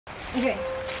Okay.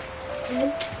 In.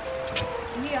 Here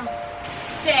we go.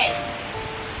 Stay.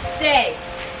 Stay.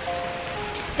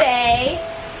 Stay.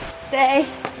 Stay.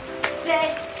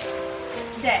 Stay.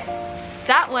 Stay.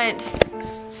 That went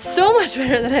so much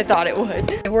better than I thought it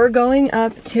would. We're going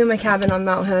up to my cabin on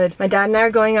Mount Hood. My dad and I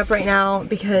are going up right now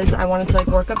because I wanted to like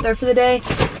work up there for the day.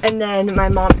 And then my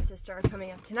mom and sister are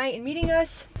coming up tonight and meeting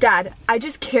us. Dad, I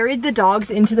just carried the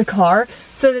dogs into the car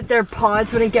so that their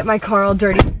paws wouldn't get my car all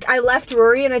dirty. I left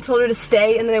Rory and I told her to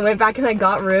stay, and then I went back and I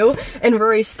got Rue, and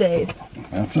Rory stayed.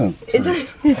 That's it.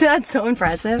 Isn't that so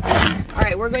impressive? All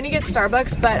right, we're going to get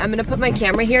Starbucks, but I'm gonna put my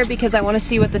camera here because I want to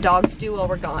see what the dogs do while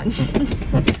we're gone.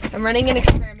 I'm running an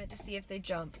experiment to see if they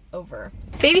jump over.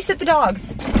 Babysit the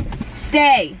dogs.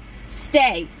 Stay.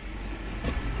 Stay.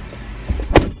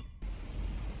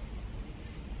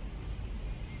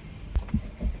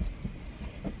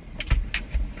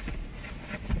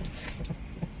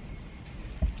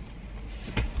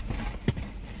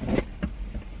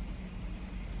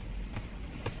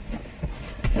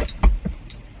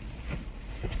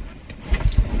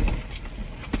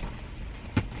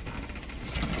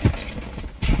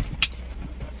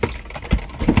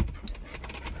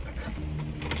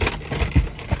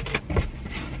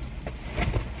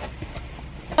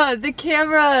 The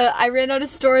camera, I ran out of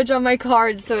storage on my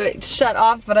card, so it shut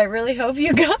off, but I really hope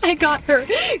I got her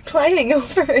climbing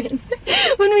over it.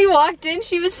 When we walked in,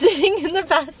 she was sitting in the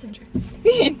passenger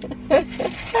seat.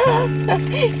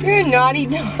 You're a naughty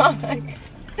dog.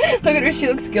 Look at her, she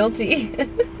looks guilty.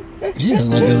 She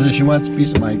doesn't look as if she wants a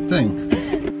piece of my thing.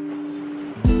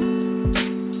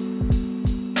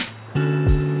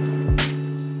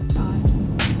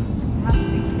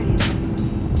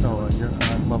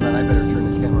 Well, then I better turn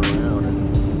the camera around.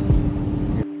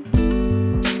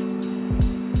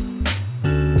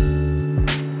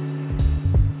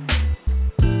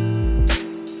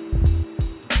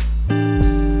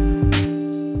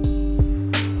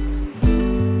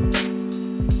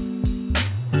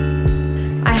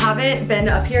 I haven't been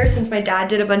up here since my dad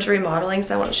did a bunch of remodeling,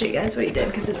 so I want to show you guys what he did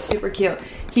because it's super cute.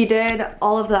 He did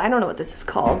all of the, I don't know what this is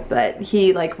called, but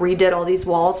he like redid all these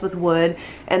walls with wood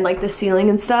and like the ceiling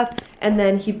and stuff. And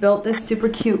then he built this super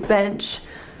cute bench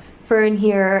for in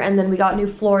here, and then we got new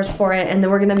floors for it, and then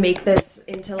we're gonna make this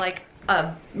into like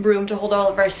a room to hold all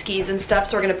of our skis and stuff.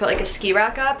 So we're gonna put like a ski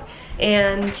rack up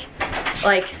and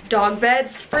like dog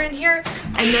beds for in here,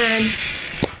 and then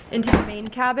into the main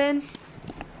cabin.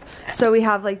 So we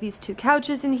have like these two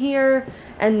couches in here,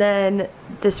 and then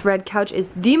this red couch is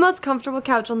the most comfortable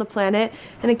couch on the planet,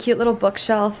 and a cute little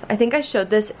bookshelf. I think I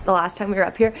showed this the last time we were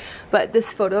up here, but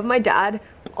this photo of my dad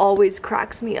always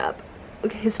cracks me up.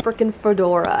 Look at his freaking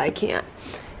fedora, I can't.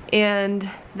 And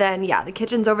then yeah, the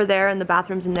kitchen's over there and the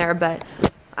bathroom's in there, but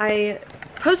I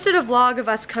posted a vlog of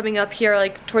us coming up here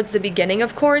like towards the beginning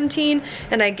of quarantine,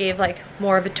 and I gave like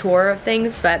more of a tour of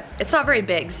things, but it's not very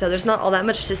big, so there's not all that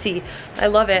much to see. I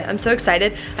love it. I'm so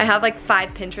excited. I have like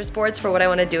 5 Pinterest boards for what I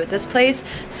want to do at this place,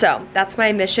 so that's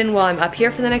my mission while I'm up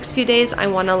here for the next few days. I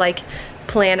want to like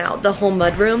plan out the whole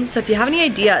mudroom, so if you have any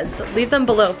ideas, leave them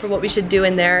below for what we should do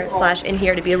in there / in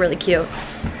here to be really cute.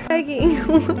 Begging.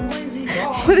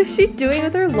 What is she doing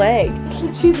with her leg?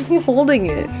 She's holding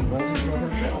it.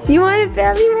 You want a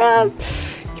belly rub?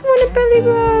 You want a belly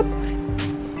rub?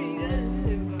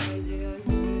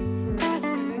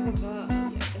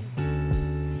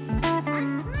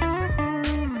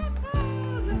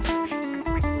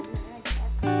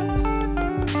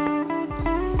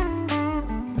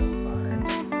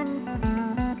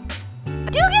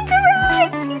 Dugan's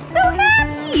arrived! He's so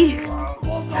happy!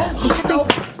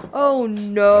 Oh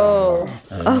no.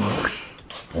 Oh.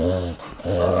 Oh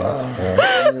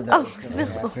no.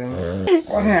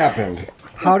 What happened?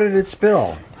 How did it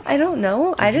spill? I don't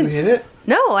know. Did you hit it?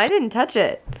 No, I didn't touch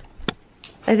it.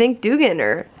 I think Dugan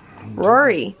or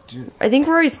Rory. I think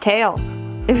Rory's tail.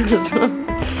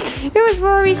 It was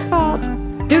Rory's fault.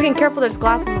 Dugan, careful, there's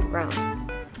glass on the ground.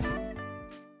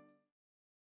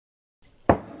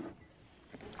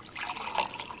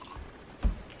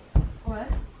 What?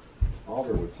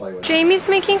 Alder would play with Jamie's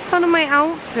making fun of my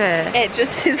outfit. It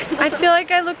just is. I feel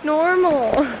like I look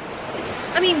normal.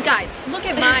 I mean, guys, look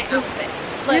at my outfit.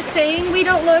 You're saying we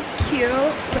don't look cute?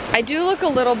 I do look a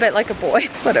little bit like a boy.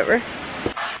 Whatever.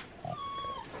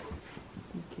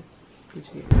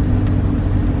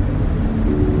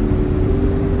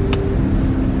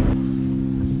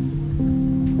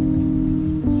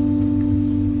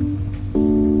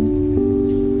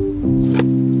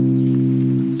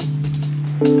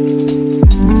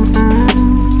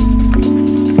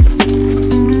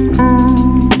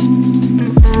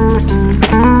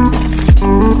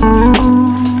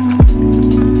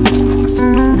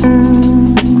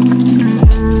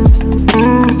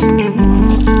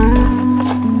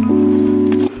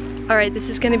 This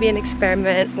is gonna be an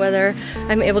experiment whether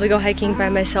I'm able to go hiking by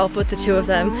myself with the two of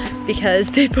them,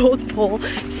 because they both pull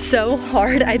so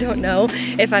hard. I don't know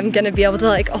if I'm gonna be able to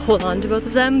like hold on to both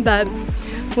of them, but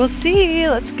we'll see.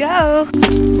 Let's go.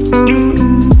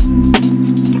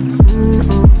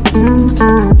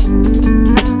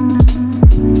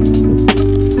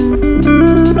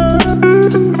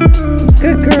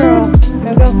 Good girl.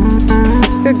 Go.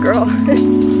 Good girl.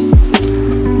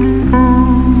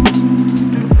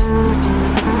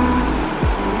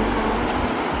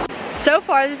 So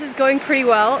far this is going pretty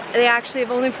well. They actually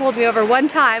have only pulled me over one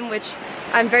time, which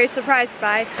I'm very surprised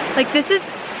by. Like, this is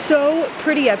so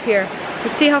pretty up here.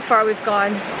 Let's see how far we've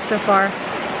gone so far.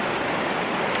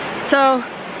 So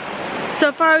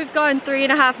far we've gone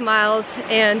 3.5 miles,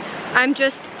 and I'm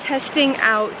just testing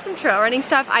out some trail running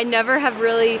stuff. I never have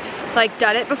really like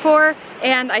done it before,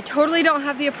 and I totally don't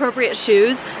have the appropriate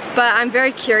shoes, but I'm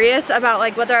very curious about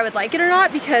like whether I would like it or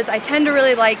not, because I tend to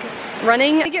really like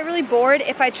running. I get really bored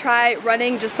if I try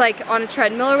running just like on a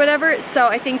treadmill or whatever, so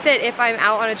I think that if I'm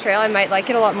out on a trail I might like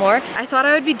it a lot more. I thought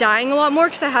I would be dying a lot more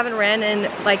because I haven't ran in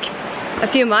like a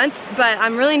few months, but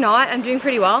I'm really not. I'm doing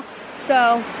pretty well.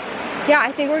 So yeah,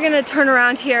 I think we're gonna turn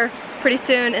around here pretty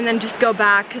soon and then just go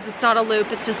back, because it's not a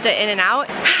loop, it's just an in and out.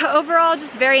 Overall,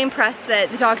 just very impressed that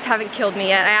the dogs haven't killed me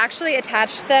yet. I actually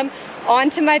attached them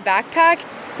onto my backpack,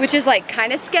 which is like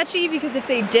kind of sketchy, because if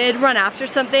they did run after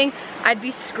something, I'd be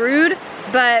screwed,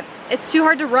 but it's too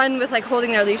hard to run with like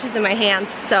holding their leashes in my hands.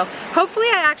 So hopefully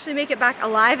I actually make it back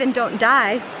alive and don't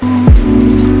die.